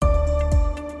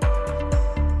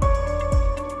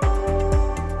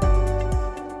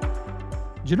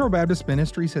General Baptist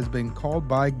Ministries has been called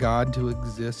by God to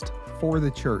exist for the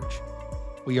church.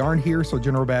 We aren't here so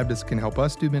General Baptist can help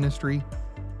us do ministry.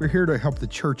 We're here to help the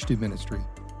church do ministry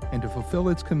and to fulfill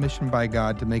its commission by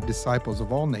God to make disciples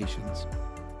of all nations,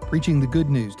 preaching the good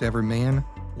news to every man,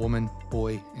 woman,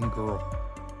 boy, and girl.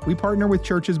 We partner with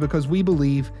churches because we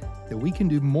believe that we can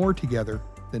do more together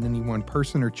than any one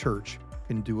person or church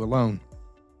can do alone.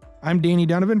 I'm Danny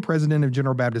Dunivan, president of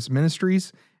General Baptist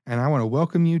Ministries, and I want to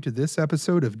welcome you to this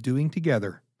episode of Doing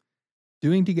Together.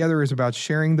 Doing Together is about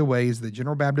sharing the ways that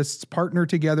General Baptists partner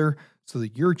together so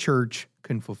that your church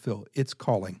can fulfill its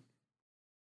calling.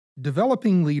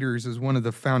 Developing leaders is one of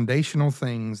the foundational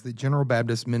things that General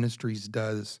Baptist Ministries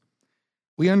does.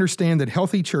 We understand that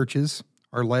healthy churches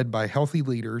are led by healthy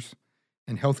leaders,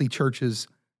 and healthy churches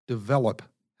develop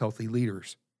healthy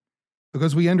leaders.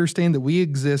 Because we understand that we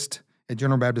exist at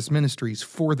General Baptist Ministries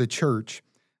for the church,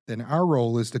 then our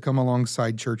role is to come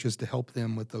alongside churches to help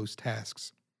them with those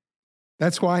tasks.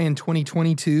 That's why in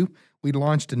 2022, we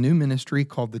launched a new ministry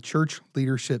called the Church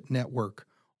Leadership Network,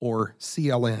 or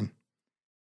CLN.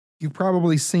 You've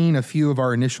probably seen a few of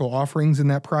our initial offerings in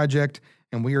that project,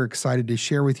 and we are excited to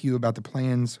share with you about the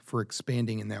plans for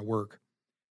expanding in that work.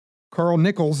 Carl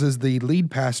Nichols is the lead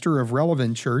pastor of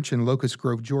Relevant Church in Locust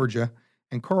Grove, Georgia,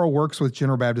 and Carl works with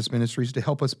General Baptist Ministries to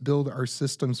help us build our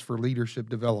systems for leadership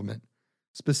development,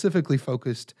 specifically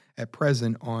focused at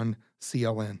present on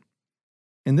CLN.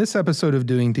 In this episode of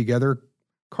Doing Together,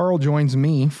 Carl joins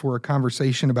me for a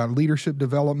conversation about leadership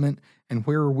development and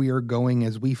where we are going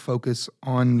as we focus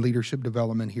on leadership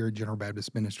development here at General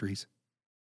Baptist Ministries.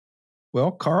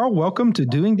 Well, Carl, welcome to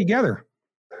Doing Together.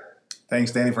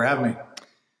 Thanks, Danny, for having me.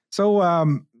 So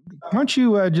why don't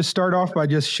you just start off by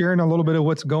just sharing a little bit of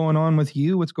what's going on with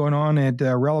you, what's going on at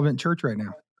Relevant Church right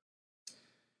now?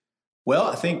 Well,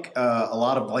 I think a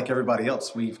lot of, like everybody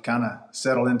else, we've kind of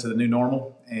settled into the new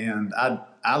normal. And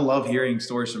I love hearing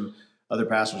stories from other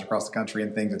pastors across the country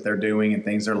and things that they're doing and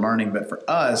things they're learning. But for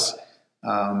us,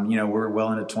 we're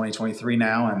well into 2023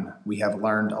 now, and we have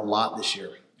learned a lot this year.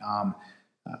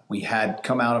 We had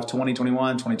come out of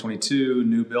 2021, 2022,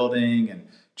 new building and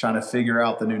trying to figure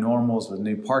out the new normals with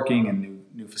new parking and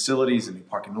new facilities and new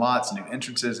parking lots and new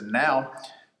entrances. And now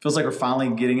feels like we're finally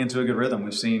getting into a good rhythm.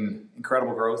 We've seen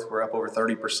incredible growth. We're up over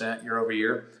 30% year over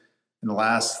year. In the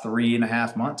last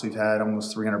 3.5 months, we've had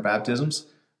almost 300 baptisms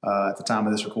at the time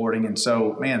of this recording. And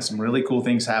so, man, some really cool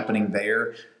things happening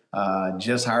there.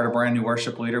 Just hired a brand new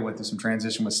worship leader, went through some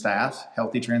transition with staff,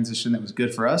 healthy transition that was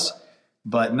good for us.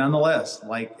 But nonetheless,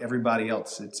 like everybody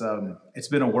else, it's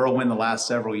been a whirlwind the last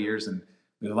several years, and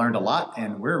we've learned a lot,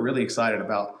 and we're really excited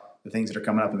about the things that are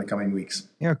coming up in the coming weeks.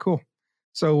 Yeah, cool.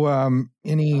 So,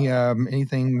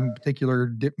 anything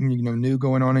particular, new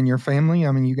going on in your family?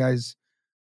 I mean, you guys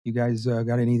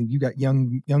got anything? You got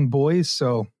young boys,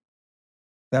 so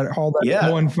that's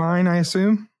going fine, I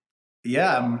assume.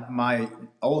 Yeah, my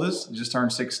oldest just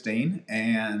turned 16,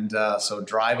 and so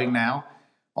driving now,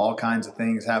 all kinds of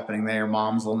things happening there.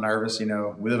 Mom's a little nervous. We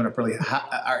live in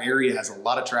our area has a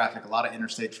lot of traffic, a lot of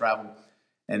interstate travel,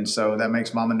 and so that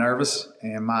makes Mama nervous.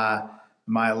 And my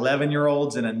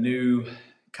 11-year-old's in a new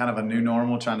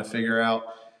normal, trying to figure out,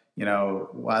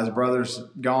 why his brother's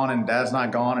gone and dad's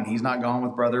not gone and he's not gone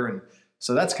with brother. And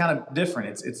so that's kind of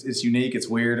different. It's unique. It's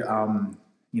weird.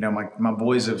 My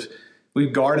boys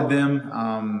we've guarded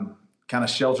them, kind of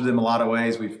sheltered them a lot of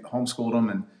ways. We've homeschooled them,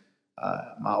 and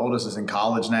my oldest is in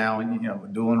college now,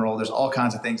 and, dual enroll. There's all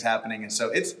kinds of things happening. And so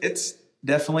it's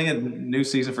definitely a new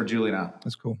season for Julie now.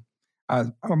 That's cool.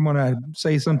 I'm going to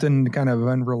say something kind of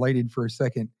unrelated for a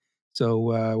second.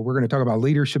 So we're going to talk about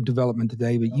leadership development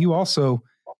today, but you also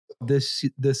this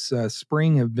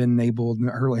spring have been able,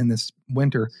 early in this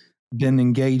winter, been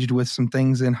engaged with some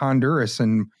things in Honduras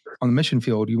and on the mission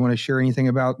field. Do you want to share anything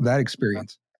about that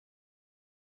experience?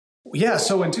 Yeah.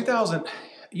 So in 2000,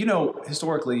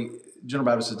 historically, General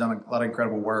Baptist has done a lot of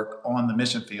incredible work on the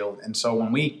mission field. And so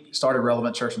when we started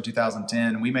Relevant Church in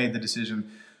 2010, we made the decision,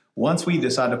 once we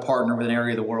decide to partner with an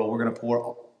area of the world, we're going to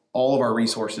pour all of our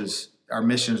resources, our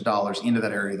missions dollars into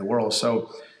that area of the world. So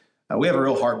we have a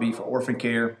real heartbeat for orphan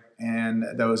care and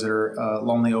those that are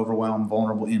lonely, overwhelmed,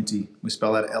 vulnerable, empty. We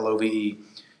spell that LOVE.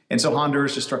 And so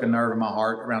Honduras just struck a nerve in my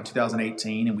heart around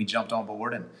 2018, and we jumped on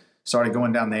board and started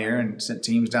going down there and sent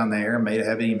teams down there and made a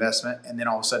heavy investment. And then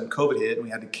all of a sudden COVID hit and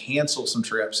we had to cancel some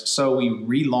trips. So we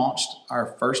relaunched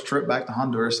our first trip back to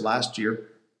Honduras last year.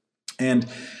 And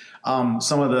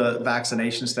some of the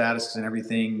vaccination status and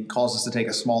everything caused us to take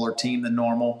a smaller team than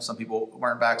normal. Some people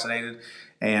weren't vaccinated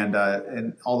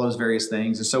and all those various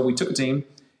things. And so we took a team,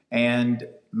 and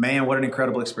man, what an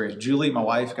incredible experience. Julie, my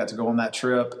wife, got to go on that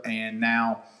trip, and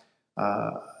now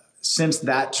since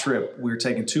that trip, we're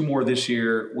taking 2 more this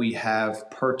year. We have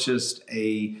purchased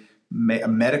a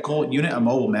medical unit, a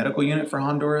mobile medical unit for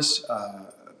Honduras.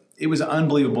 It was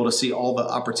unbelievable to see all the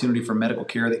opportunity for medical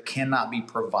care that cannot be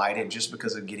provided just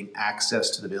because of getting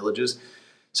access to the villages.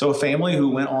 So a family who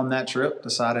went on that trip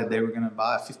decided they were going to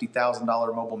buy a $50,000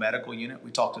 mobile medical unit.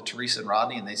 We talked to Teresa and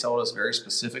Rodney, and they told us very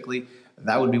specifically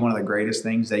that would be one of the greatest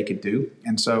things they could do.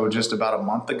 And so just about a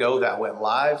month ago, that went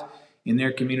live in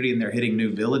their community, and they're hitting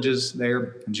new villages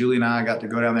there. And Julie and I got to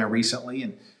go down there recently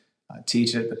and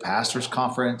teach at the pastor's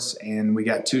conference, and we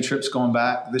got 2 trips going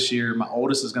back this year. My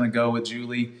oldest is going to go with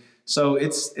Julie. So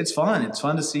it's fun. It's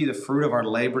fun to see the fruit of our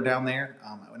labor down there.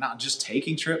 Not just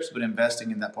taking trips, but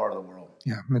investing in that part of the world.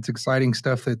 Yeah, it's exciting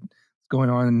stuff that's going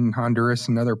on in Honduras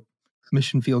and other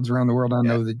mission fields around the world. I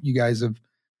know that you guys have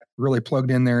really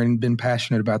plugged in there and been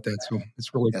passionate about that. So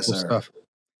it's really cool stuff.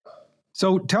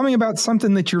 So tell me about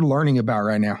something that you're learning about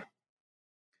right now.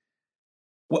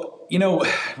 Well,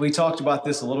 we talked about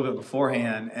this a little bit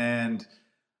beforehand, and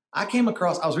I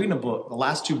was reading a book. The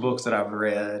last 2 books that I've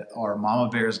read are Mama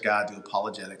Bear's Guide to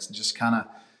Apologetics, and just kind of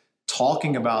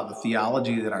talking about the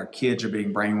theology that our kids are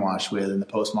being brainwashed with in the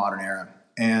postmodern era.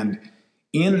 And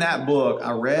in that book,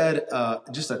 I read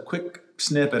just a quick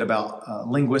snippet about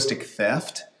linguistic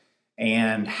theft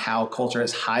and how culture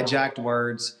has hijacked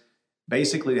words.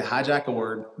 Basically, to hijack a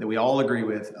word that we all agree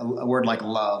with, a word like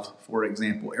love, for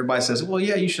example. Everybody says, well,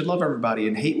 yeah, you should love everybody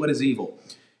and hate what is evil.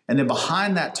 And then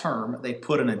behind that term, they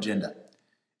put an agenda.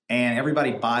 And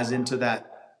everybody buys into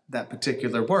that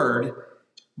particular word.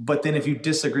 But then if you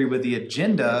disagree with the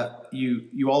agenda,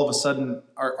 you all of a sudden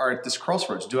are at this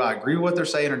crossroads. Do I agree with what they're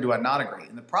saying or do I not agree?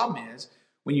 And the problem is,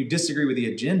 when you disagree with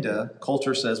the agenda,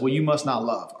 culture says, well, you must not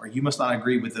love, or you must not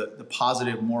agree with the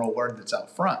positive moral word that's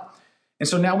out front. And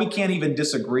so now we can't even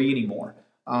disagree anymore.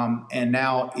 And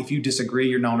now if you disagree,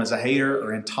 you're known as a hater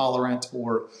or intolerant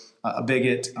or a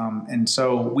bigot. And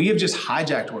so we have just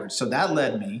hijacked words. So that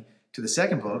led me to the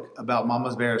second book about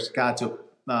Mama Bear's Guide to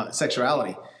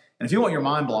Sexuality. And if you want your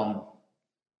mind blown,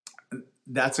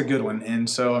 that's a good one. And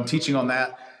so I'm teaching on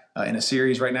that in a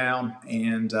series right now,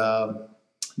 and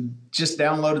just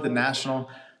downloaded the National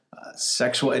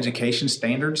Sexual Education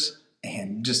Standards,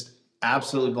 and just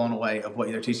absolutely blown away of what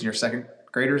they're teaching your 2nd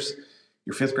graders,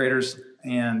 your 5th graders,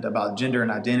 and about gender and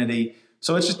identity.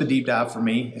 So it's just a deep dive for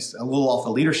me. It's a little off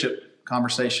the leadership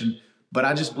conversation, but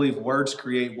I just believe words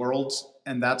create worlds,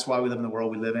 and that's why we live in the world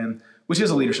we live in, which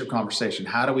is a leadership conversation.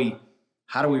 How do we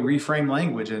reframe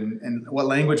language, and what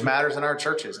language matters in our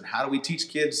churches, and how do we teach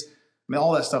kids? I mean,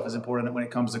 all that stuff is important when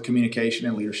it comes to communication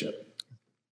and leadership.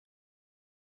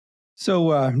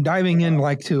 So diving in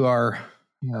to our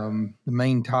the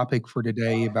main topic for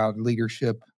today about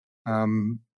leadership. A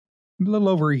little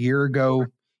over a year ago,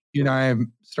 you and I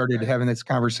started having this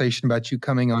conversation about you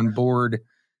coming on board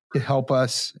to help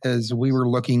us as we were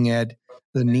looking at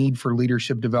the need for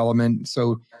leadership development.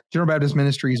 So General Baptist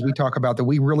Ministries, we talk about that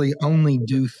we really only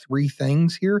do 3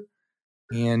 things here.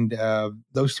 And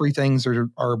those 3 things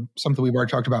are something we've already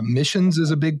talked about. Missions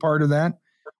is a big part of that.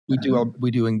 We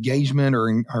do engagement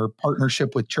or our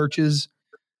partnership with churches.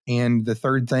 And the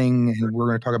third thing, and we're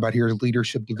going to talk about here, is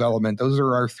leadership development. Those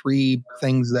are our 3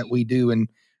 things that we do. And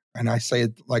I say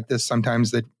it like this sometimes,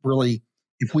 that really,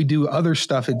 if we do other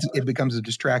stuff, it becomes a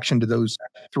distraction to those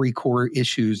 3 core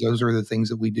issues. Those are the things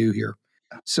that we do here.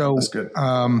 So that's good.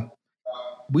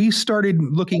 We started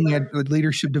looking at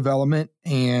leadership development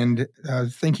and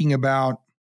thinking about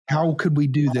how could we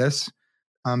do this.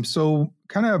 So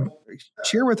kind of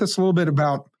share with us a little bit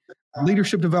about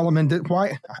leadership development.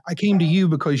 Why I came to you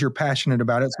because you're passionate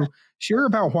about it. So share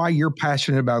about why you're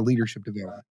passionate about leadership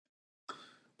development.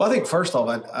 Well, I think first off,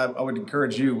 I would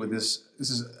encourage you with this. This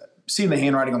is seeing the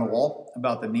handwriting on the wall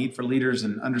about the need for leaders,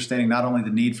 and understanding not only the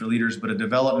need for leaders, but a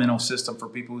developmental system for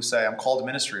people who say, I'm called to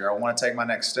ministry, or I want to take my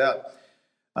next step.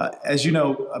 As you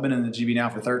know, I've been in the GB now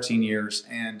for 13 years,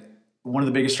 and one of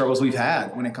the biggest struggles we've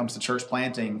had when it comes to church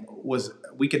planting was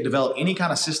we could develop any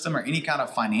kind of system or any kind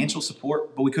of financial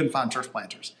support, but we couldn't find church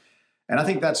planters. And I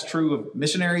think that's true of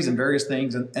missionaries and various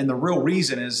things. And the real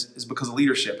reason is because of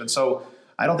leadership. And so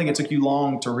I don't think it took you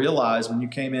long to realize when you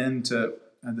came into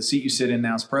the seat you sit in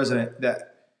now as president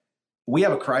that we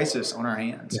have a crisis on our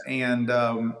hands. Yeah. And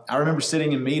I remember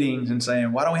sitting in meetings and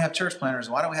saying, why don't we have church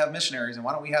planters? Why don't we have missionaries? And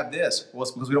why don't we have this? Well,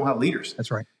 it's because we don't have leaders. That's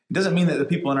right. It doesn't mean that the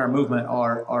people in our movement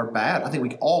are bad. I think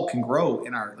we all can grow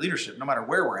in our leadership, no matter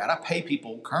where we're at. I pay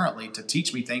people currently to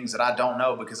teach me things that I don't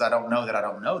know because I don't know that I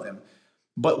don't know them.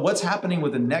 But what's happening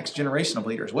with the next generation of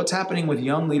leaders? What's happening with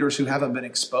young leaders who haven't been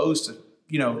exposed to,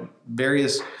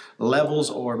 various levels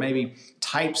or maybe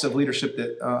types of leadership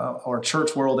that or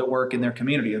church world that work in their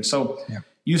community? And so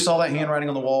you saw that handwriting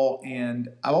on the wall, and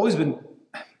I've always been,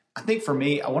 I think for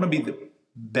me, I want to be the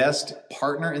best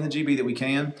partner in the GB that we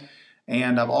can.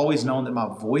 And I've always known that my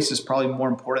voice is probably more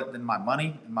important than my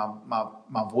money. And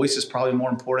my voice is probably more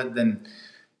important than,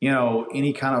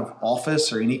 any kind of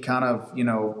office or any kind of,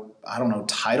 I don't know,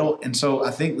 title. And so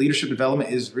I think leadership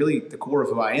development is really the core of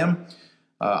who I am.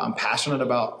 I'm passionate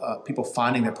about people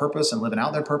finding their purpose and living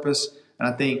out their purpose. And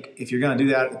I think if you're going to do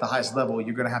that at the highest level,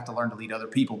 you're going to have to learn to lead other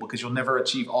people, because you'll never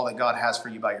achieve all that God has for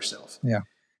you by yourself. Yeah.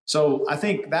 So I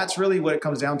think that's really what it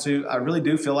comes down to. I really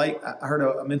do feel like I heard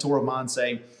a mentor of mine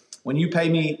say, when you pay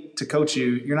me to coach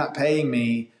you, you're not paying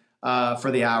me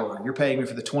for the hour. You're paying me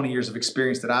for the 20 years of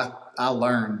experience that I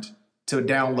learned to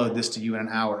download this to you in an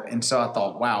hour. And so I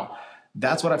thought, wow,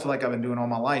 that's what I feel like I've been doing all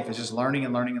my life, is just learning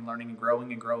and learning and learning and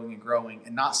growing and growing and growing,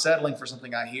 and not settling for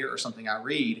something I hear or something I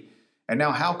read. And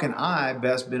now how can I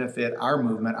best benefit our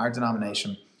movement, our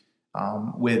denomination,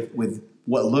 with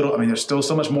what little, there's still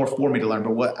so much more for me to learn,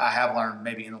 but what I have learned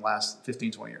maybe in the last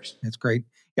 15, 20 years. That's great.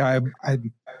 Yeah,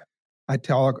 I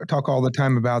talk all the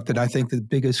time about that. I think the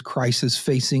biggest crisis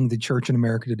facing the church in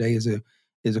America today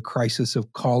is a crisis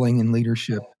of calling and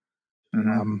leadership.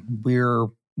 Mm-hmm. We're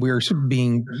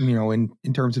being,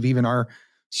 in terms of even our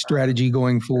strategy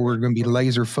going forward, going to be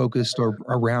laser focused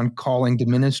around calling to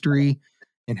ministry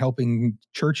and helping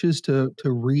churches to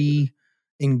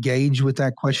re-engage with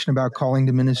that question about calling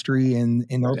to ministry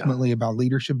and ultimately about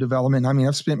leadership development.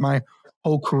 I've spent my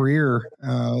whole career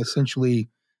essentially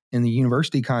in the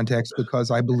university context,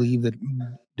 because I believe that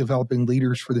developing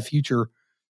leaders for the future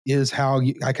is how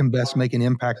I can best make an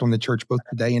impact on the church both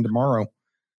today and tomorrow.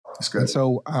 That's good. And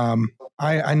so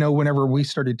I know whenever we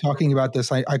started talking about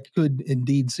this, I could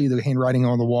indeed see the handwriting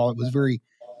on the wall. It was very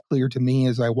clear to me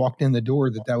as I walked in the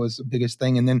door that was the biggest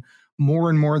thing. And then more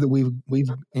and more that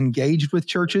we've engaged with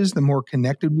churches, the more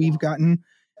connected we've gotten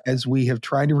as we have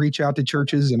tried to reach out to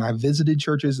churches. And I've visited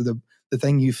churches. The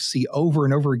thing you see over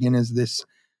and over again is this,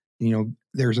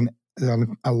 there's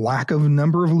a lack of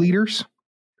number of leaders.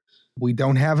 We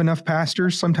don't have enough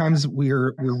pastors. Sometimes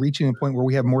we're reaching a point where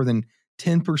we have more than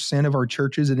 10% of our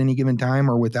churches at any given time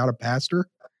are without a pastor.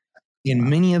 And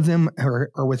many of them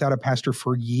are without a pastor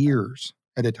for years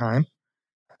at a time.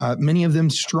 Many of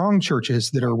them strong churches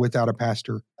that are without a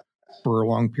pastor for a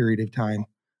long period of time.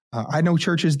 I know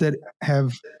churches that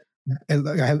have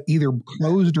either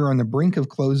closed or on the brink of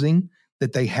closing,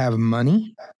 that they have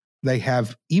money. They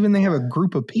have a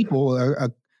group of people,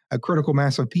 a critical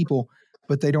mass of people,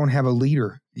 but they don't have a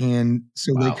leader. And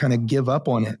so they kind of give up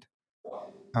on it.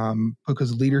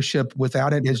 Because leadership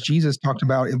without it, as Jesus talked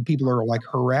about, people are like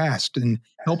harassed and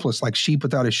helpless, like sheep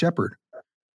without a shepherd,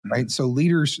 right? So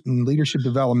leadership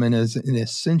development is an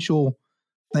essential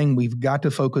thing we've got to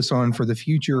focus on for the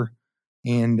future.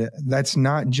 And that's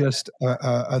not just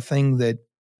a thing that,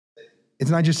 it's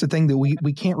not just a thing that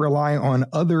we can't rely on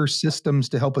other systems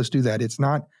to help us do that. It's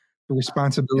not the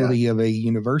responsibility of a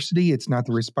university. It's not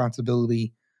the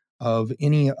responsibility of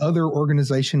any other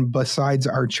organization besides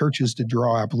our churches to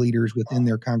draw up leaders within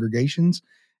their congregations.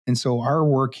 And so our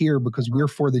work here, because we're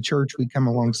for the church, we come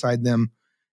alongside them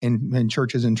and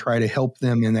churches and try to help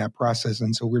them in that process.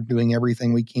 And so we're doing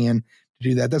everything we can to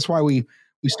do that. That's why we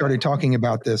started talking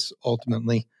about this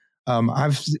ultimately.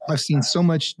 I've seen so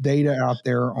much data out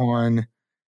there on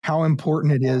how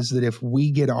important it is that if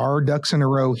we get our ducks in a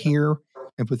row here,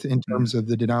 and in terms of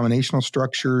the denominational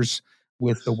structures,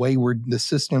 with the way the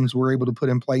systems we're able to put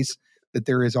in place, that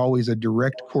there is always a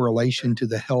direct correlation to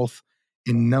the health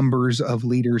and numbers of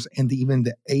leaders and even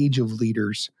the age of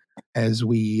leaders as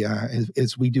we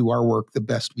do our work the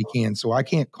best we can. So I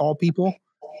can't call people.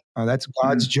 That's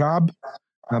God's job.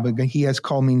 But he has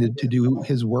called me to do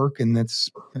his work, and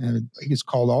he has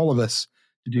called all of us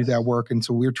to do that work. And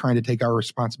so we're trying to take our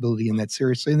responsibility in that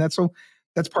seriously. And that's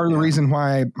part of the reason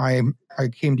why I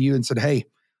came to you and said, hey,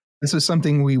 this is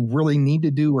something we really need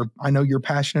to do, or I know you're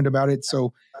passionate about it.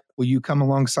 So will you come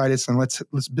alongside us and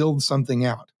let's build something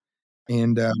out?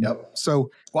 And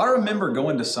I remember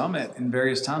going to Summit in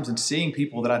various times and seeing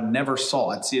people that I never saw.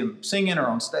 I'd see them singing or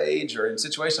on stage or in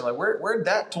situations like, where'd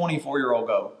that 24-year-old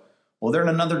go? Well, they're in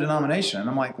another denomination. And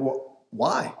I'm like, well,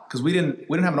 why? Because we didn't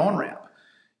have an on-ramp.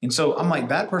 And so I'm like,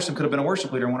 that person could have been a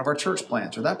worship leader in one of our church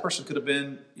plants, or that person could have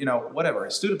been, whatever, a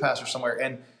student pastor somewhere.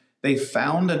 And they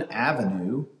found an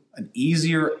avenue, an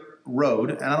easier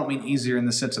road. And I don't mean easier in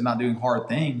the sense of not doing hard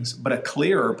things, but a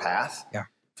clearer path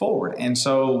forward. And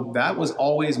so that was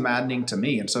always maddening to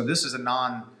me. And so this is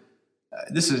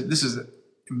this is a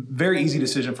very easy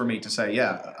decision for me to say,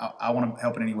 I want to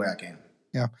help in any way I can.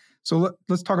 Yeah. So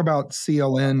let's talk about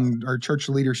CLN, our Church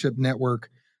Leadership Network.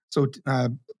 So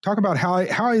talk about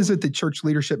how is it the Church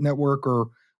Leadership Network, or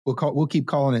we'll keep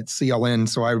calling it CLN.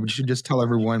 So I should just tell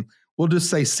everyone, we'll just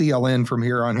say CLN from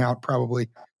here on out, probably.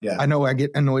 Yeah. I know I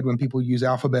get annoyed when people use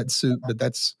alphabet soup, but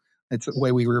that's the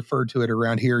way we refer to it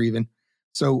around here even.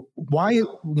 So why,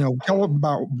 tell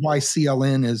about why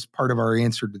CLN is part of our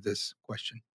answer to this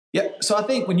question. Yeah. So I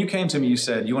think when you came to me, you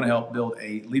said you want to help build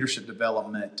a leadership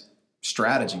development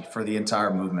strategy for the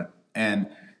entire movement. And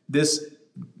this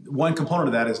one component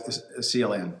of that is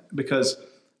CLN, because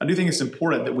I do think it's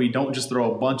important that we don't just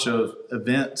throw a bunch of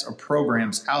events or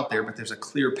programs out there, but there's a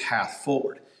clear path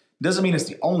forward. It doesn't mean it's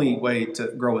the only way to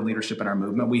grow in leadership in our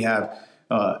movement. We have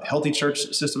healthy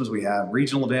church systems, we have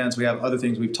regional events, we have other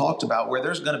things we've talked about where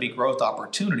there's going to be growth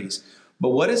opportunities. But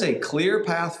what is a clear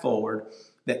path forward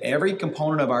that every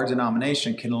component of our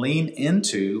denomination can lean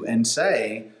into and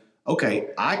say, okay,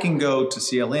 I can go to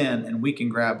CLN and we can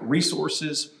grab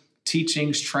resources,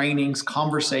 teachings, trainings,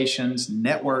 conversations,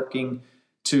 networking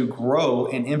to grow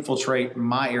and infiltrate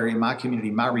my area, my community,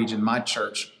 my region, my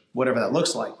church, whatever that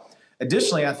looks like.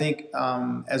 Additionally, I think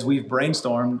as we've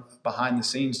brainstormed behind the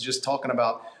scenes, just talking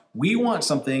about, we want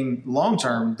something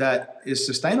long-term that is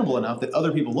sustainable enough that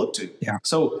other people look to. Yeah.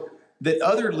 So that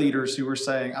other leaders who are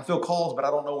saying, I feel called, but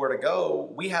I don't know where to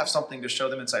go, we have something to show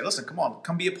them and say, listen, come on,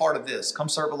 come be a part of this. Come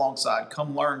serve alongside,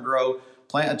 come learn, grow,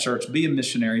 plant a church, be a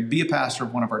missionary, be a pastor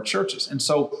of one of our churches. And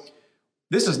so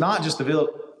this is not just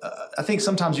I think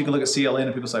sometimes you can look at CLN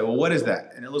and people say, well, what is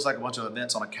that? And it looks like a bunch of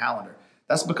events on a calendar.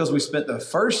 That's because we spent the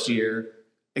first year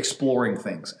exploring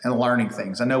things and learning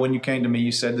things. I know when you came to me,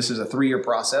 you said this is a 3-year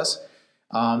process,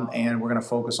 and we're going to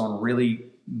focus on really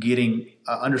getting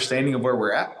understanding of where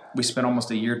we're at. We spent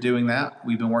almost a year doing that.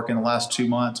 We've been working the last 2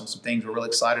 months on some things we're really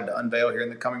excited to unveil here in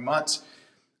the coming months.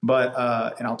 But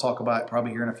and I'll talk about it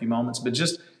probably here in a few moments. But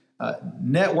just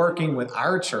networking with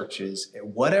our churches at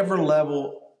whatever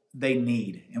level they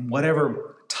need and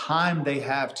whatever time they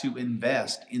have to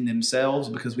invest in themselves,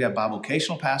 because we have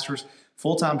bivocational pastors,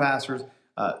 full-time pastors.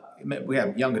 We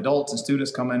have young adults and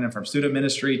students coming in from student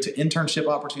ministry to internship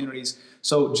opportunities.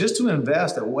 So just to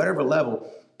invest at whatever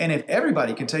level. And if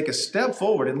everybody can take a step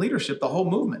forward in leadership, the whole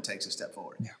movement takes a step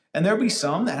forward. Yeah. And there'll be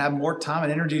some that have more time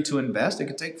and energy to invest. It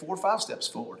can take 4 or 5 steps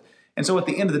forward. And so at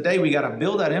the end of the day, we got to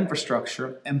build that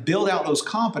infrastructure and build out those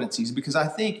competencies, because I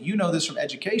think you know this from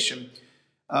education,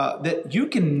 that you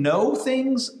can know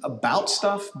things about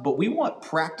stuff, but we want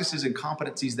practices and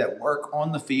competencies that work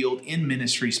on the field in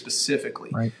ministry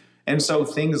specifically. Right. And so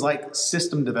things like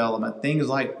system development, things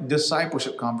like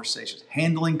discipleship conversations,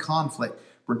 handling conflict,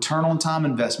 return on time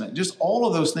investment, just all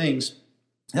of those things.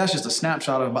 That's just a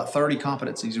snapshot of about 30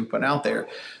 competencies we're putting out there.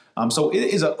 So it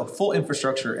is a full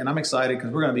infrastructure, and I'm excited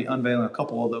because we're going to be unveiling a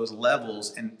couple of those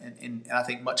levels and I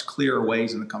think much clearer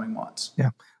ways in the coming months.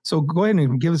 Yeah. So go ahead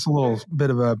and give us a little bit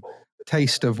of a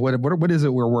taste of what is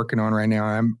it we're working on right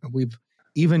now. We've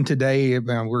even today,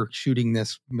 we're shooting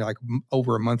this like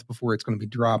over a month before it's going to be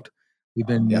dropped. We've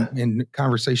been in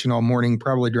conversation all morning,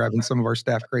 probably driving some of our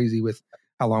staff crazy with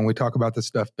how long we talk about this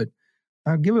stuff, but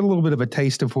give it a little bit of a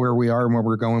taste of where we are and where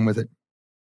we're going with it.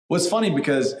 Well, it's funny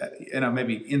because,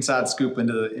 maybe inside scoop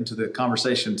into the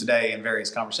conversation today and various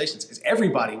conversations is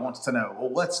everybody wants to know, well,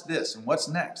 what's this and what's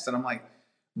next? And I'm like,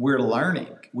 we're learning.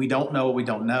 We don't know what we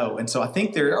don't know. And so I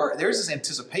think there's this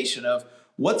anticipation of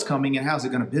what's coming and how's it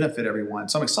going to benefit everyone.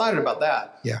 So I'm excited about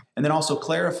that. Yeah. And then also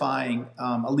clarifying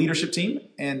a leadership team.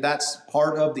 And that's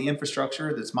part of the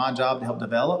infrastructure that's my job to help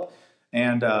develop.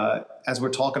 And as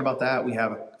we're talking about that, we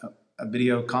have a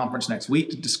video conference next week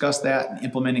to discuss that and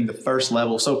implementing the first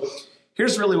level. So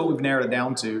here's really what we've narrowed it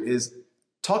down to is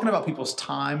talking about people's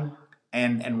time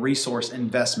and resource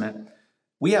investment.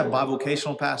 We have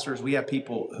bivocational pastors. We have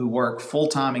people who work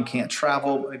full-time and can't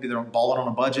travel. Maybe they're balling on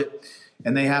a budget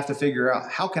and they have to figure out,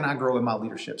 how can I grow in my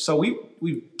leadership? So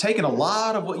we've taken a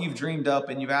lot of what you've dreamed up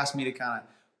and you've asked me to kind of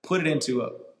put it into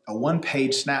a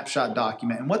one-page snapshot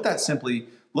document. And what that simply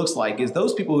looks like is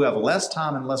those people who have less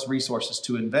time and less resources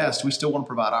to invest, we still want to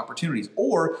provide opportunities.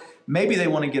 Or maybe they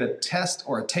want to get a test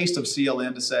or a taste of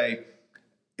CLN to say,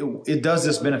 it does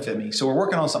this benefit me? So we're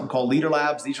working on something called Leader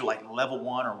Labs. These are like level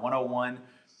 1 or 101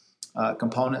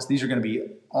 components. These are going to be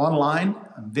online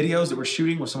videos that we're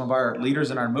shooting with some of our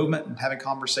leaders in our movement and having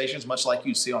conversations, much like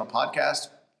you'd see on a podcast,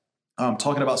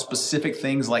 talking about specific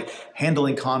things like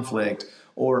handling conflict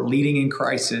or leading in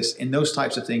crisis and those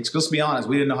types of things. Because let's be honest,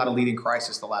 we didn't know how to lead in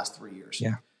crisis the last 3 years.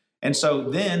 Yeah. And so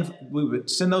then we would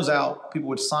send those out. People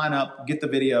would sign up, get the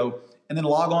video, and then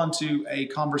log on to a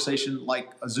conversation like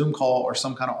a Zoom call or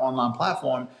some kind of online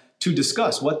platform to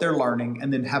discuss what they're learning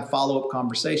and then have follow-up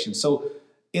conversations. So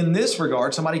in this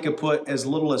regard, somebody could put as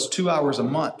little as 2 hours a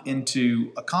month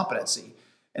into a competency.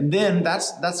 And then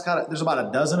there's about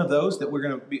a dozen of those that we're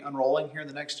going to be unrolling here in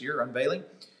the next year, unveiling.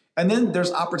 And then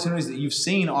there's opportunities that you've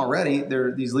seen already. There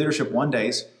are these leadership one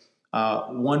days.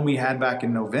 One we had back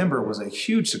in November was a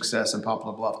huge success in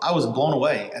Poplar Bluff. I was blown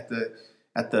away at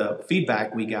the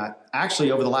feedback we got.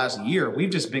 Actually, over the last year, we've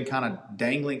just been kind of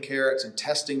dangling carrots and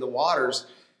testing the waters.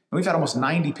 And we've had almost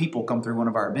 90 people come through one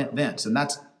of our events. And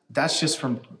that's just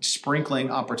from sprinkling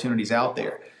opportunities out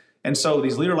there. And so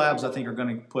these leader labs, I think, are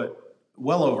going to put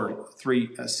well over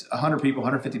 100 people,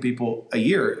 150 people a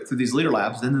year through these leader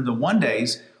labs. And then the one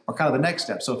days are kind of the next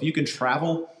step. So if you can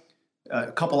travel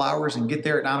a couple hours and get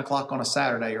there at 9 o'clock on a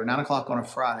Saturday or 9 o'clock on a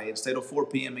Friday and stay till 4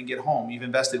 p.m. and get home, you've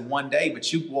invested one day,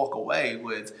 but you walk away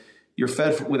with, you're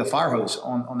fed with a fire hose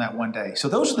on that one day. So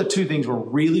those are the two things we're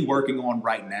really working on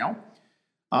right now.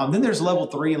 Then there's level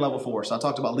 3 and level 4. So I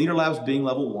talked about leader labs being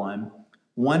level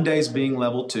 1 days being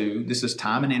level 2. This is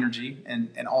time and energy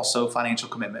and also financial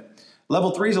commitment.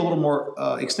 Level 3 is a little more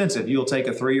extensive. You'll take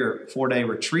a 3 or 4 day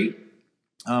retreat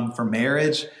for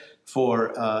marriage,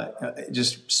 for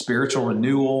just spiritual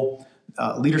renewal,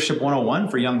 leadership 101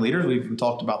 for young leaders. We've even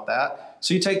talked about that.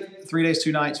 So you take 3 days,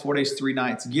 2 nights, 4 days, 3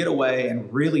 nights, get away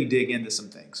and really dig into some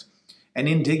things. And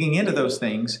in digging into those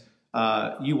things,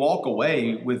 you walk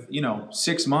away with,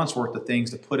 6 months worth of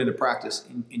things to put into practice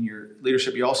in your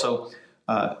leadership. You also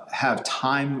have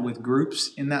time with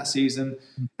groups in that season.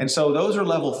 And so those are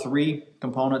level 3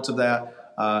 components of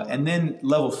that. And then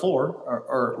level 4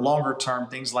 are longer term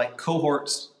things like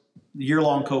cohorts,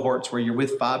 year-long cohorts where you're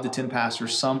with 5 to 10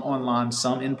 pastors, some online,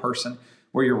 some in person,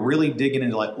 where you're really digging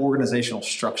into like organizational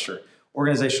structure,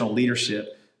 organizational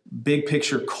leadership, big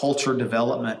picture culture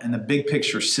development, and the big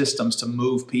picture systems to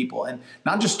move people. And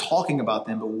not just talking about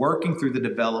them, but working through the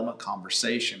development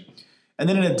conversation. And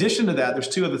then in addition to that, there's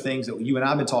 2 other things that you and I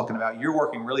have been talking about. You're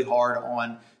working really hard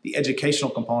on the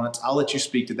educational components. I'll let you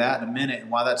speak to that in a minute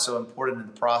and why that's so important in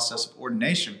the process of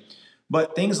ordination.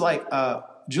 But things like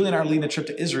Julie and I are leading a trip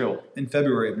to Israel in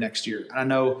February of next year. And I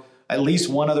know at least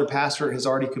one other pastor has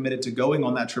already committed to going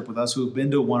on that trip with us who have been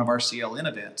to one of our CLN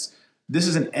events. This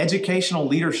is an educational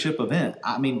leadership event.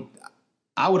 I mean,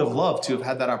 I would have loved to have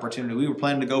had that opportunity. We were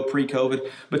planning to go pre-COVID,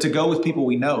 but to go with people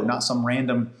we know, not some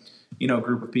random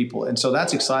group of people. And so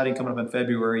that's exciting coming up in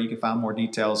February. You can find more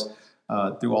details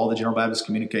through all the General Baptist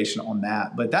communication on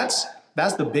that. But that's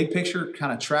the big picture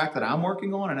kind of track that I'm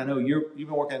working on. And I know you've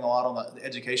been working a lot on the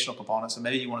educational components, so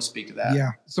maybe you want to speak to that.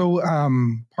 Yeah. So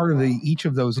part of each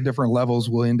of those different levels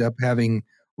will end up having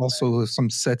also some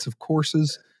sets of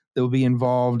courses that will be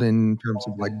involved in terms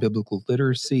of like biblical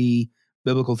literacy,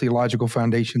 biblical theological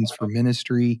foundations for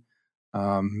ministry,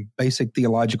 basic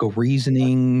theological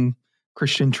reasoning,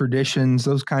 Christian traditions,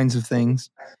 those kinds of things,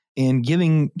 and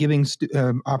giving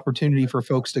opportunity for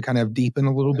folks to kind of deepen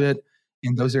a little bit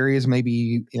in those areas.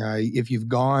 Maybe if you've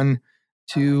gone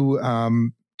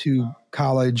to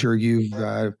college, or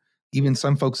you've even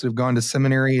some folks that have gone to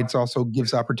seminary, it also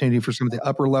gives opportunity for some of the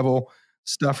upper level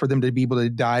stuff for them to be able to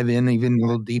dive in even a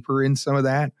little deeper in some of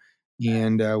that.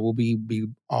 And we'll be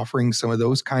offering some of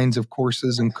those kinds of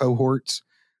courses and cohorts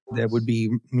that would be,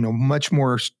 much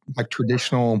more like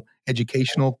traditional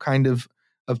educational kind of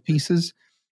pieces.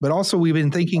 But also we've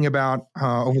been thinking about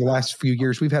over the last few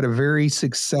years, we've had a very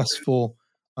successful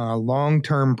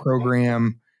long-term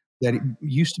program that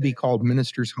used to be called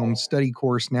Ministers Home Study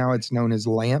Course. Now it's known as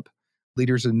LAMP,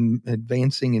 Leaders in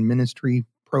Advancing in Ministry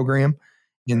program.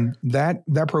 And that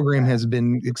program has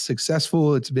been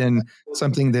successful. It's been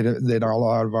something that a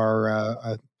lot of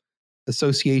our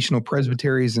associational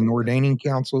presbyteries and ordaining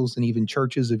councils and even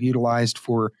churches have utilized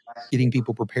for getting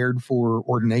people prepared for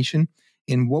ordination.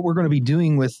 And what we're going to be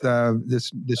doing with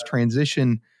this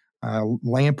transition,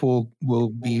 LAMP will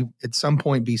be at some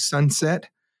point be sunset,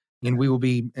 and we will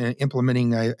be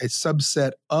implementing a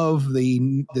subset of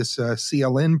this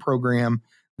CLN program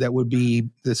that would be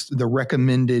the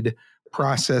recommended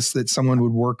process that someone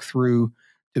would work through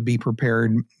to be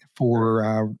prepared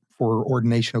for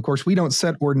ordination. Of course, we don't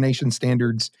set ordination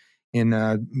standards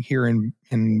here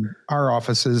in our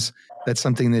offices. That's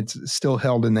something that's still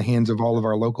held in the hands of all of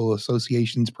our local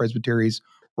associations, presbyteries,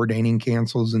 ordaining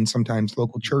councils, and sometimes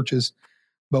local churches.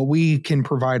 But we can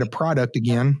provide a product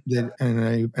again that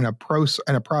and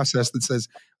a process that says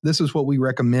this is what we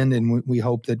recommend, and we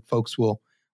hope that folks will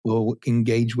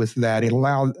engage with that. It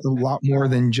allows a lot more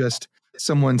than just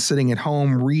someone sitting at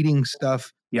home reading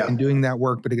stuff and doing that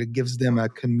work, but it gives them a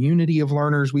community of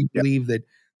learners. We believe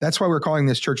that's why we're calling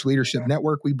this Church Leadership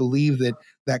Network. We believe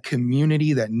that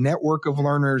community, that network of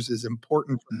learners is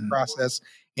important for the process,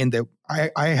 and that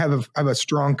I have a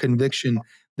strong conviction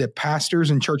that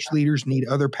pastors and church leaders need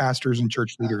other pastors and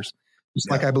church leaders. Just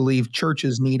like I believe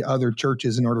churches need other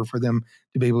churches in order for them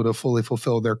to be able to fully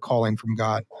fulfill their calling from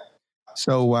God.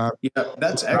 So, Yeah,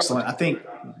 that's excellent. I think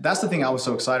that's the thing I was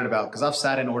so excited about, because I've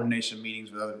sat in ordination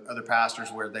meetings with other pastors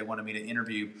where they wanted me to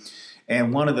interview.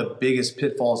 And one of the biggest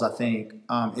pitfalls, I think,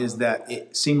 is that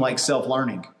it seemed like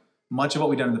self-learning. Much of what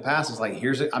we've done in the past is like,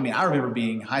 I remember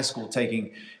being in high school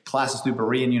taking classes through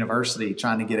Berean University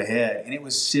trying to get ahead. And it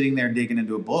was sitting there digging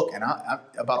into a book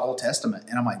about Old Testament.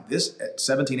 And I'm like, this at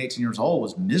 17, 18 years old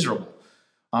was miserable.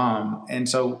 And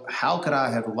so how could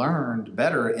I have learned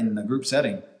better in the group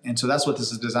setting? And so that's what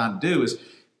this is designed to do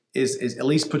is at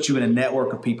least put you in a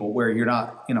network of people where you're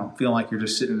not, feeling like you're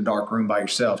just sitting in a dark room by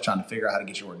yourself trying to figure out how to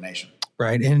get your ordination.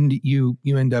 Right. And you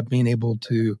end up being able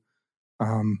to,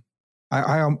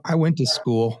 I went to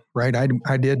school, right?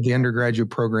 I did the undergraduate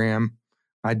program.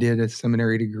 I did a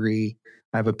seminary degree.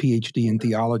 I have a PhD in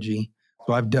theology.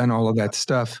 So I've done all of that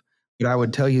stuff. But I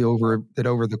would tell you over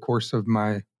the course of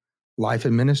my life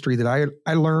in ministry that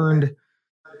I learned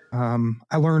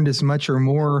as much or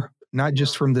more, not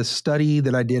just from the study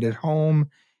that I did at home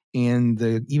and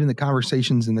even the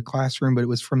conversations in the classroom, but it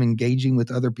was from engaging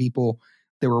with other people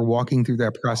that were walking through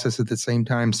that process at the same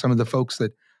time. Some of the folks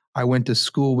that I went to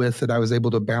school with that I was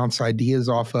able to bounce ideas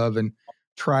off of and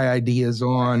try ideas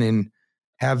on and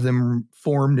have them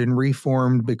formed and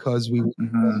reformed because we went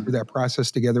through that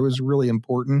process together was really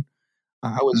important.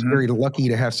 I was very lucky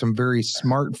to have some very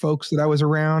smart folks that I was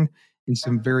around and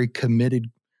some very committed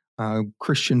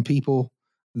Christian people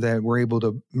that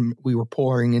we were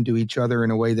pouring into each other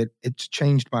in a way that it's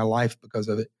changed my life because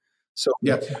of it. So,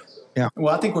 yeah.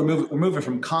 Well, I think we're moving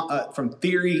from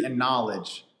theory and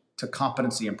knowledge to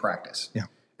competency and practice. Yeah.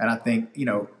 And I think,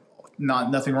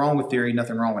 nothing wrong with theory,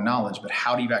 nothing wrong with knowledge, but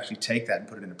how do you actually take that and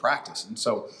put it into practice? And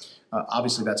so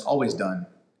obviously that's always done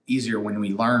easier when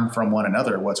we learn from one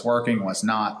another what's working, what's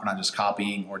not. We're not just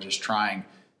copying or just trying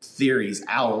theories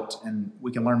out, and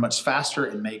we can learn much faster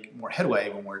and make more headway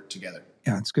when we're together.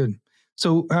 Yeah, it's good.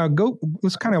 So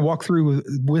let's kind of walk through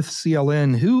with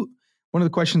CLN. One of the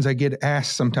questions I get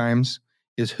asked sometimes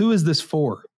is, who is this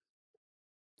for?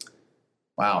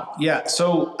 Wow. Yeah.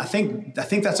 So I think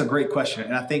that's a great question.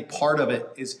 And I think part of it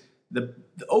is the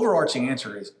overarching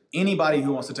answer is anybody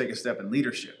who wants to take a step in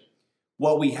leadership.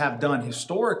 What we have done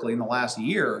historically in the last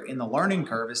year in the learning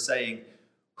curve is saying,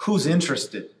 who's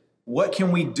interested? What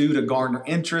can we do to garner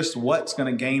interest? What's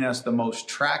going to gain us the most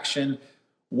traction?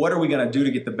 What are we going to do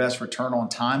to get the best return on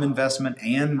time investment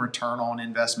and return on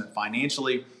investment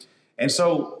financially? And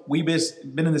so we've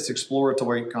been in this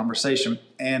exploratory conversation.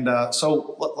 And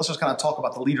so let's just kind of talk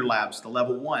about the leader labs, the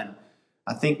level 1.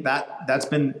 I think that's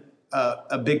been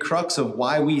a big crux of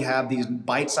why we have these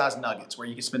bite-sized nuggets where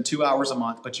you can spend 2 hours a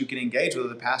month, but you can engage with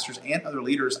other pastors and other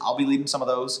leaders. I'll be leading some of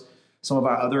those. Some of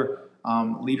our other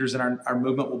leaders in our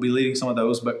movement will be leading some of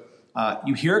those. But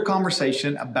you hear a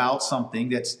conversation about something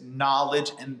that's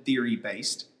knowledge and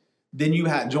theory-based. Then you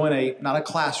join not a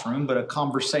classroom, but a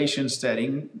conversation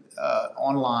setting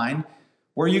online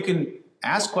where you can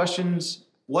ask questions,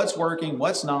 what's working,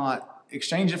 what's not,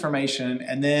 exchange information,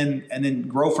 and then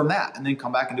grow from that, and then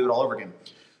come back and do it all over again.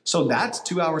 So that's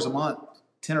 2 hours a month,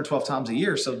 10 or 12 times a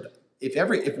year. So if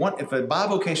a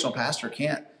bivocational pastor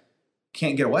can't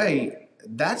get away,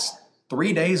 that's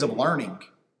 3 days of learning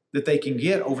that they can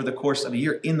get over the course of a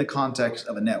year in the context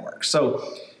of a network. So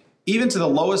even to the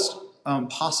lowest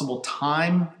possible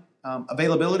time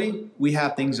availability, we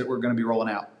have things that we're going to be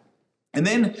rolling out. And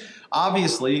then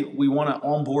obviously we want to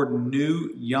onboard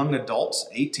new young adults,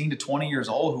 18 to 20 years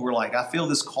old, who are like, I feel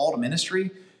this call to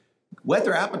ministry. Whet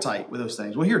their appetite with those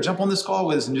things. Well, here, jump on this call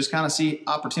with us and just kind of see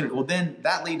opportunity. Well, then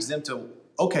that leads them to,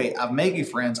 okay, I've made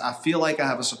friends. I feel like I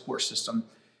have a support system.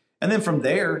 And then from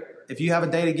there, if you have a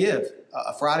day to give,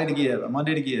 a Friday to give, a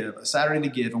Monday to give, a Saturday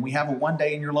to give, and we have a one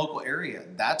day in your local area,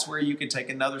 that's where you can take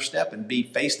another step and be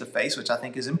face-to-face, which I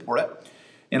think is important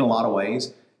in a lot of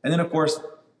ways. And then, of course,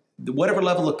 whatever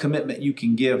level of commitment you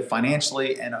can give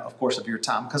financially and, of course, of your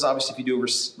time, because obviously if you do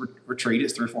a retreat,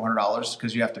 it's $300 or $400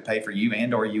 because you have to pay for you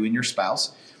and or you and your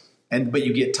spouse, but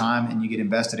you get time and you get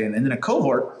invested in. And then a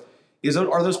cohort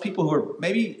are those people who are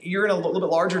maybe you're in a little bit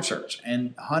larger church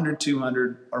and 100,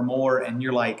 200 or more, and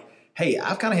you're like, hey,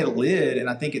 I've kind of hit a lid, and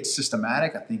I think it's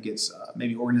systematic. I think it's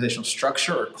maybe organizational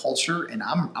structure or culture, and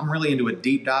I'm really into a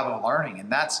deep dive of learning,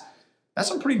 and that's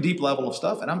a pretty deep level of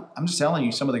stuff. And I'm just telling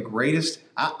you, some of the greatest.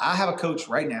 I have a coach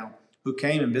right now who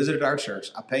came and visited our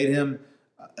church. I paid him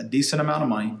a decent amount of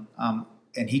money,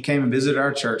 and he came and visited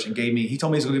our church and he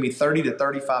told me he's going to give me 30 to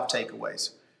 35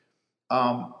 takeaways.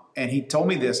 And he told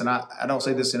me this, and I don't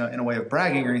say this in a way of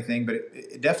bragging or anything, but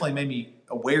it definitely made me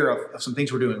aware of some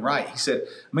things we're doing right. He said,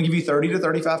 I'm going to give you 30 to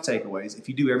 35 takeaways. If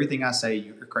you do everything I say,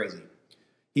 you're crazy.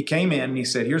 He came in and he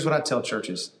said, here's what I tell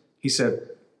churches. He said,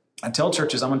 I tell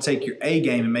churches I'm going to take your A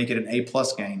game and make it an A+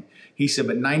 game. He said,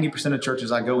 but 90% of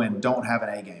churches I go in don't have an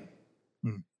A game.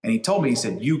 And he told me, he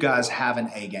said, you guys have an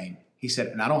A game. He said,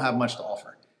 and I don't have much to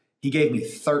offer. He gave me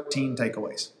 13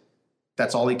 takeaways.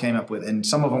 That's all he came up with. And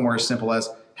some of them were as simple as,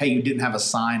 hey, you didn't have a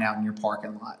sign out in your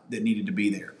parking lot that needed to be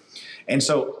there. And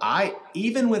so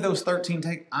even with those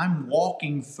 13 I'm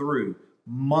walking through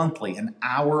monthly, an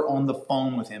hour on the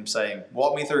phone with him saying,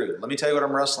 walk me through. Let me tell you what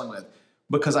I'm wrestling with,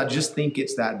 because I just think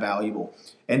it's that valuable.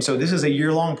 And so this is a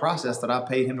year-long process that I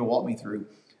paid him to walk me through,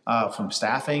 from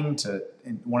staffing to,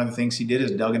 and one of the things he did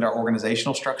is dug into our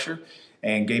organizational structure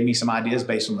and gave me some ideas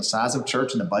based on the size of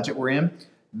church and the budget we're in.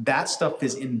 That stuff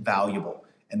is invaluable.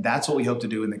 And that's what we hope to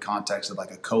do in the context of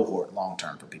like a cohort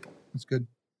long-term for people. That's good.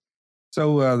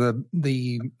 So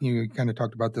you kind of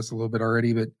talked about this a little bit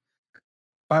already, but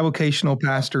bivocational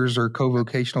pastors or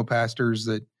co-vocational pastors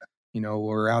that,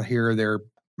 are out here, they're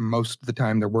most of the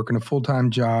time they're working a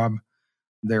full-time job.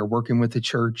 They're working with the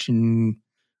church, and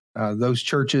those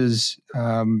churches,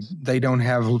 they don't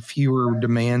have fewer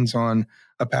demands on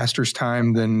a pastor's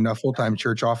time than a full-time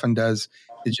church often does.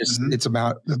 It's just, it's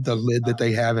about the lid that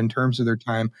they have in terms of their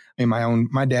time. I mean,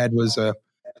 my dad was a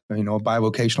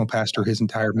bivocational pastor his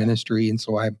entire ministry. And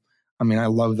so I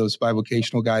love those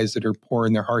bivocational guys that are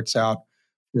pouring their hearts out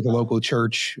for the local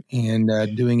church and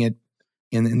doing it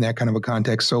in that kind of a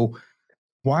context. So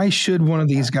why should one of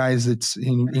these guys that's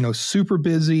super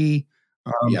busy,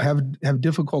 have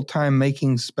difficult time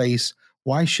making space,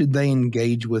 why should they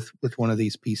engage with one of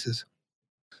these pieces?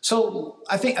 So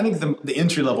I think the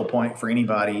entry level point for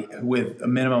anybody with a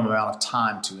minimum amount of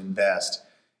time to invest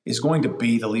is going to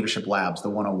be the leadership labs, the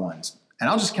 101s. And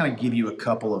I'll just kind of give you a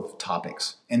couple of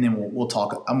topics, and then we'll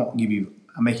talk. I'll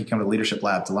make you come to the leadership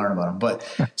lab to learn about them,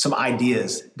 but some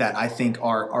ideas that I think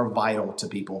are vital to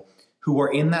people who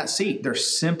are in that seat. They're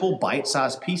simple,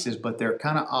 bite-sized pieces, but they're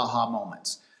kind of aha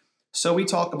moments. So we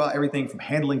talk about everything from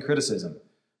handling criticism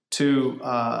to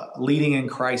leading in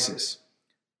crisis,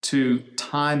 to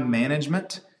time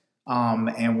management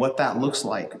and what that looks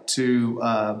like,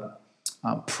 to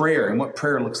prayer and what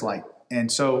prayer looks like.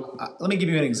 And so let me give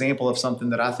you an example of something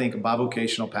that I think a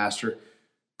bivocational pastor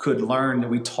could learn that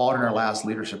we taught in our last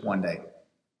leadership one day.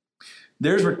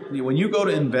 When you go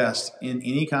to invest in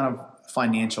any kind of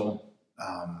financial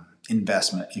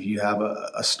investment, if you have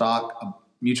a stock, a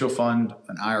mutual fund,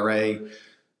 an IRA,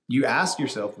 you ask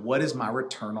yourself, what is my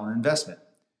return on investment?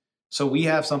 So we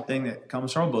have something that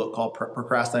comes from a book called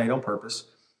Procrastinate on Purpose.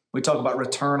 We talk about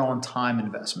return on time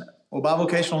investment. Well,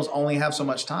 bivocationals only have so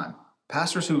much time.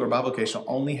 Pastors who are bivocational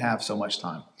only have so much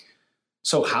time.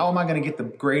 So how am I going to get the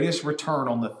greatest return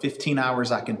on the 15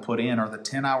 hours I can put in or the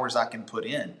 10 hours I can put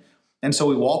in? And so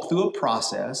we walk through a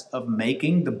process of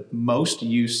making the most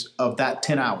use of that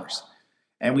 10 hours.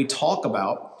 And we talk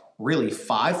about really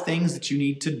 5 things that you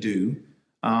need to do.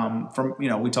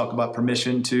 We talk about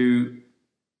permission to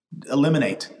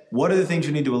eliminate. What are the things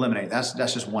you need to eliminate? That's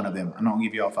just one of them. I'm not going to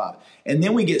give you all 5. And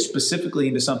then we get specifically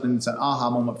into something that's an aha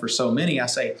moment for so many. I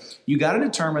say, you got to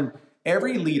determine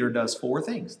every leader does 4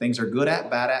 things. Things are good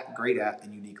at, bad at, great at,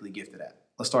 and uniquely gifted at.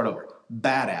 Let's start over.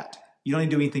 Bad at. You don't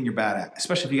need to do anything you're bad at,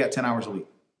 especially if you got 10 hours a week.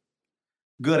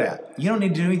 Good at. You don't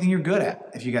need to do anything you're good at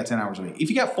if you got 10 hours a week. If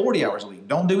you got 40 hours a week,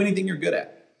 don't do anything you're good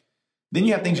at. Then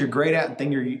you have things you're great at and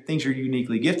things you're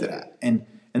uniquely gifted at. And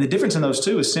the difference in those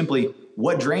two is simply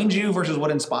what drains you versus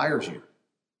what inspires you.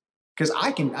 Because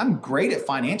I'm great at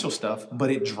financial stuff, but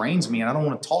it drains me and I don't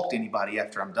want to talk to anybody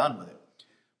after I'm done with it.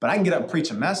 But I can get up and preach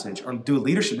a message or do a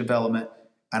leadership development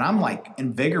and I'm like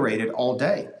invigorated all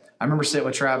day. I remember sitting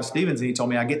with Travis Stevens and he told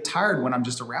me I get tired when I'm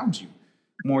just around you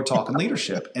when we're talking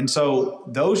leadership. And so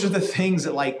those are the things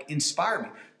that like inspire me.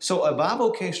 So a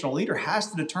bivocational leader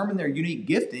has to determine their unique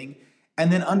gifting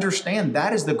and then understand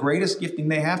that is the greatest gifting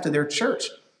they have to their church.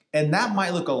 And that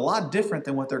might look a lot different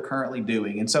than what they're currently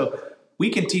doing. And so we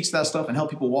can teach that stuff and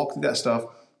help people walk through that stuff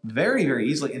very, very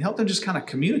easily and help them just kind of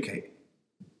communicate.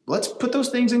 Let's put those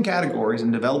things in categories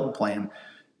and develop a plan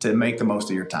to make the most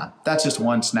of your time. That's just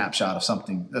one snapshot of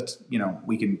something that's,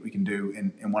 we can do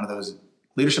in one of those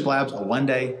leadership labs, a one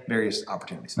day, various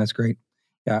opportunities. That's great.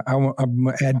 Yeah. I'm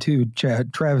going to add to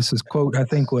Travis's quote, I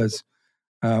think was,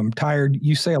 tired.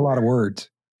 You say a lot of words.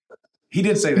 He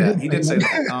did say that. He did say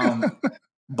that.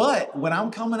 But when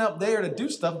I'm coming up there to do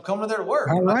stuff, I'm coming there to work.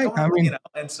 All right.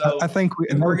 And so I think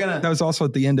that was also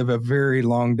at the end of a very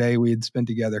long day we had spent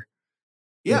together.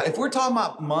 Yeah, if we're talking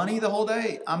about money the whole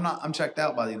day, I'm checked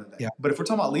out by the end of the day. Yeah. But if we're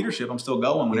talking about leadership, I'm still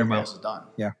going when everybody Yeah. else is done.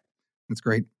 Yeah, that's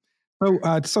great.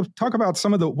 So talk about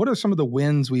what are some of the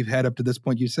wins we've had up to this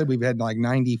point? You said we've had like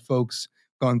 90 folks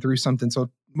gone through something.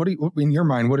 So what in your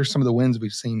mind, what are some of the wins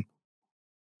we've seen?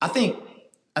 I think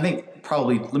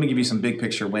probably, let me give you some big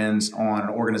picture wins on an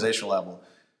organizational level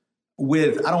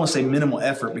with, I don't want to say minimal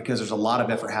effort because there's a lot of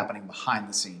effort happening behind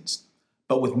the scenes,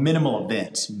 but with minimal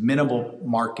events, minimal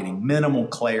marketing, minimal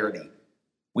clarity.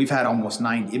 We've had almost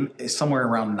 90, somewhere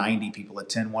around 90 people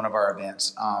attend one of our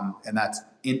events. And that's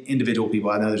individual people.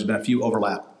 I know there's been a few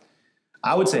overlap.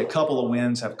 I would say a couple of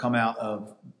wins have come out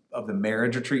of the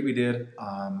marriage retreat we did.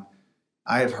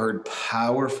 I have heard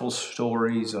powerful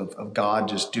stories of God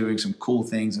just doing some cool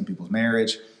things in people's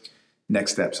marriage,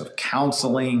 next steps of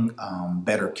counseling,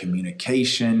 better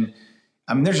communication.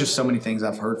 I mean, there's just so many things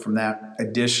I've heard from that.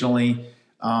 Additionally,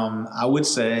 I would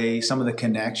say some of the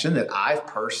connection that I've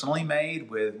personally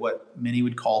made with what many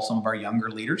would call some of our younger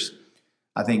leaders.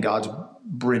 I think God's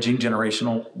bridging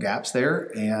generational gaps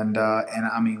there. And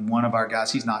I mean, one of our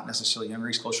guys, he's not necessarily younger,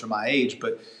 he's closer to my age,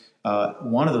 but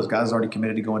one of those guys is already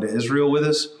committed to going to Israel with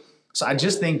us. So I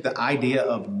just think the idea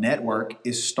of network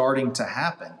is starting to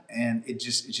happen, and it's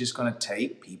just going to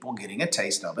take people getting a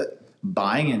taste of it,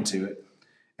 buying into it,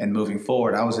 and moving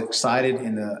forward. I was excited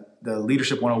in the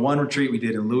Leadership 101 retreat we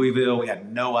did in Louisville. We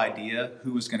had no idea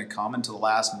who was going to come until the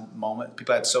last moment.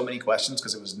 People had so many questions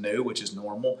because it was new, which is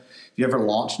normal. If you ever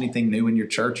launched anything new in your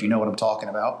church, you know what I'm talking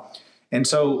about. And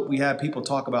so we had people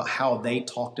talk about how they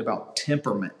talked about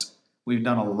temperament. We've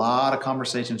done a lot of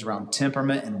conversations around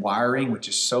temperament and wiring, which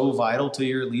is so vital to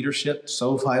your leadership,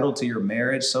 so vital to your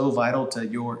marriage, so vital to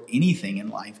your anything in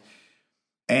life.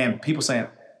 And people saying,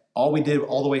 all we did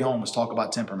all the way home was talk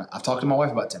about temperament. I've talked to my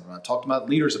wife about temperament. I've talked to my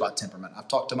leaders about temperament.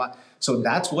 So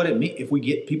that's what it means. If we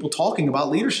get people talking about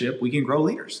leadership, we can grow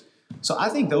leaders. So I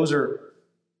think those are,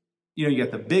 you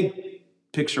get the big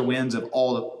picture wins of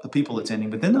all the people attending,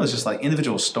 but then those just like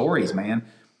individual stories, man.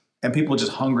 And people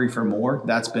just hungry for more.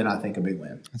 That's been, I think, a big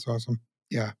win. That's awesome.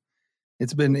 Yeah,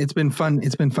 it's been fun.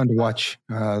 It's been fun to watch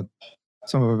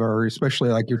some of our, especially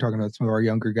like you're talking about some of our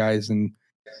younger guys, and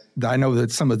I know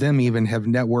that some of them even have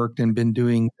networked and been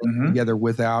doing things together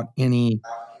without any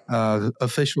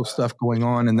official stuff going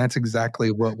on, and that's exactly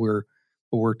what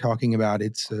we're talking about.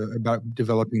 It's about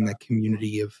developing that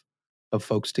community of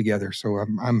folks together. So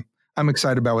I'm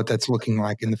excited about what that's looking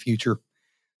like in the future.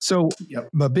 So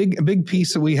a big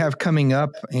piece that we have coming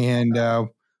up, and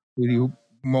we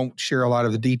won't share a lot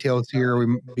of the details here.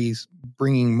 We'll be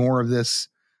bringing more of this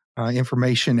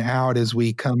information out as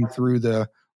we come through the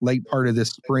late part of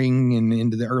this spring and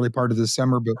into the early part of the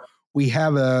summer. But we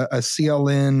have a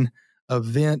CLN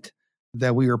event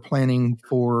that we are planning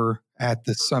for at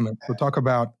the summit. We'll talk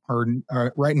about our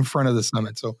right in front of the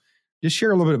summit. So just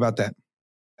share a little bit about that.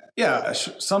 Yeah,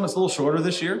 Summit's a little shorter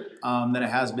this year than it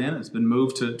has been. It's been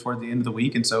moved toward the end of the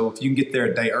week. And so if you can get there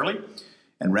a day early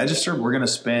and register, we're going to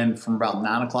spend from about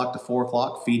 9 o'clock to 4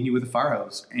 o'clock feeding you with a fire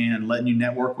hose and letting you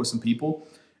network with some people.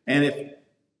 And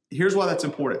here's why that's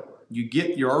important.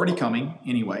 You're already coming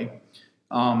anyway.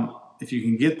 If you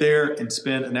can get there and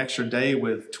spend an extra day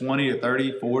with 20 to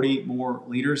 30, 40 more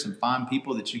leaders and find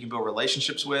people that you can build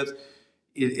relationships with,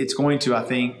 it's going to, I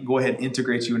think, go ahead and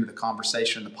integrate you into the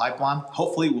conversation in the pipeline.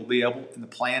 Hopefully we'll be able, and the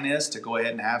plan is to go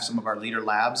ahead and have some of our leader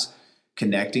labs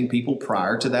connecting people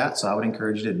prior to that. So I would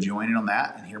encourage you to join in on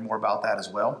that and hear more about that as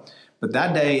well. But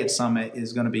that day at Summit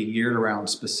is going to be geared around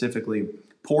specifically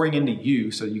pouring into you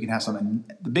so you can have something.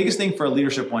 The biggest thing for a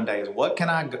leadership one day is, what can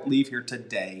I leave here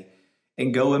today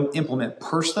and go and implement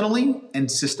personally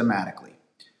and systematically?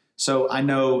 So I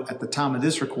know at the time of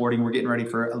this recording, we're getting ready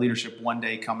for a leadership one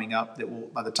day coming up that will,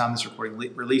 by the time this recording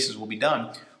releases, will be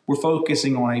done. We're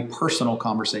focusing on a personal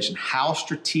conversation, how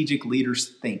strategic leaders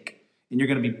think. And you're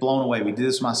going to be blown away. We did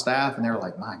this with my staff, and they were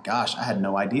like, my gosh, I had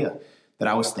no idea that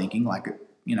I was thinking like,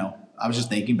 I was just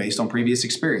thinking based on previous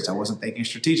experience. I wasn't thinking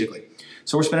strategically.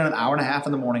 So we're spending an hour and a half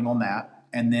in the morning on that.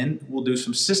 And then we'll do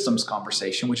some systems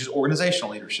conversation, which is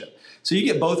organizational leadership. So you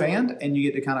get both and you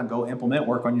get to kind of go implement,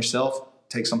 work on yourself,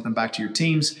 take something back to your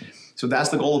teams. So that's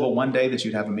the goal of a one day, that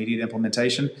you'd have immediate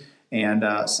implementation. And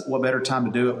what better time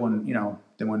to do it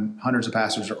than when hundreds of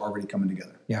pastors are already coming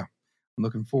together. Yeah, I'm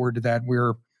looking forward to that.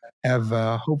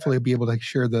 Hopefully be able to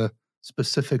share the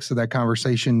specifics of that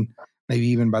conversation, maybe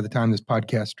even by the time this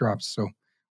podcast drops. So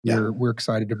we're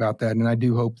excited about that. And I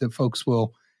do hope that folks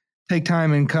will take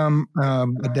time and come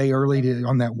a day early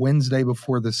on that Wednesday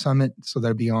before the summit. So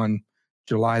that'll be on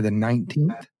July the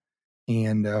 19th.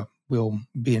 And we'll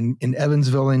be in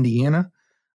Evansville, Indiana.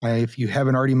 If you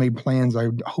haven't already made plans, I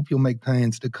hope you'll make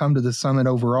plans to come to the summit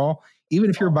overall. even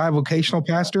if you're a bivocational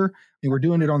pastor, and we're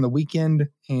doing it on the weekend,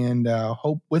 and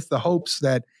hope with the hopes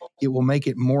that it will make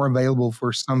it more available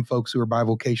for some folks who are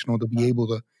bivocational to be able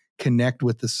to connect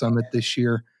with the summit this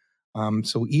year.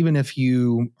 So even if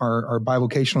you are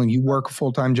bivocational and you work a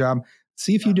full-time job,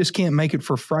 see if you just can't make it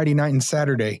for Friday night and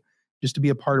Saturday, just to be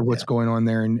a part of what's going on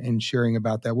there and sharing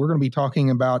about that. We're going to be talking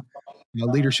about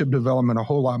leadership development a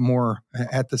whole lot more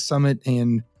at the summit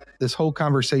and this whole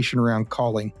conversation around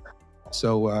calling.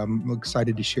 So I'm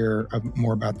excited to share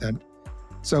more about that.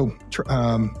 So,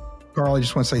 Carl, I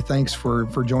just want to say thanks for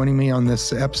joining me on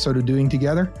this episode of Doing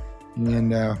Together.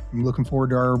 And I'm looking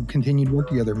forward to our continued work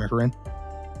together, my friend.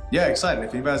 Yeah, excited.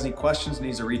 If anybody has any questions,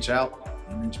 needs to reach out,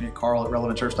 you can reach me at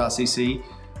carl@relevantchurch.cc,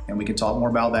 and we can talk more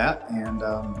about that. And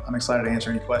I'm excited to answer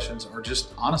any questions or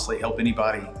just honestly help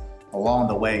anybody along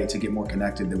the way to get more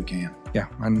connected that we can. Yeah,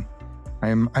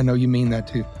 I know you mean that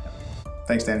too.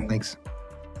 Thanks, Danny. Thanks.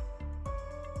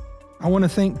 I want to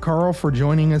thank Carl for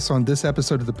joining us on this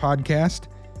episode of the podcast.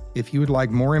 If you would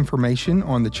like more information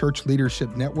on the Church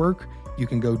Leadership Network, you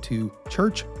can go to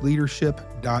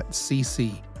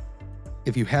churchleadership.cc.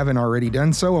 If you haven't already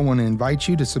done so, I want to invite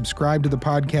you to subscribe to the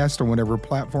podcast on whatever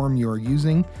platform you are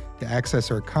using to access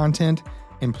our content,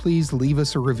 and please leave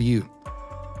us a review.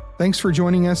 Thanks for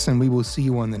joining us, and we will see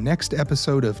you on the next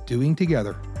episode of Doing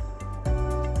Together.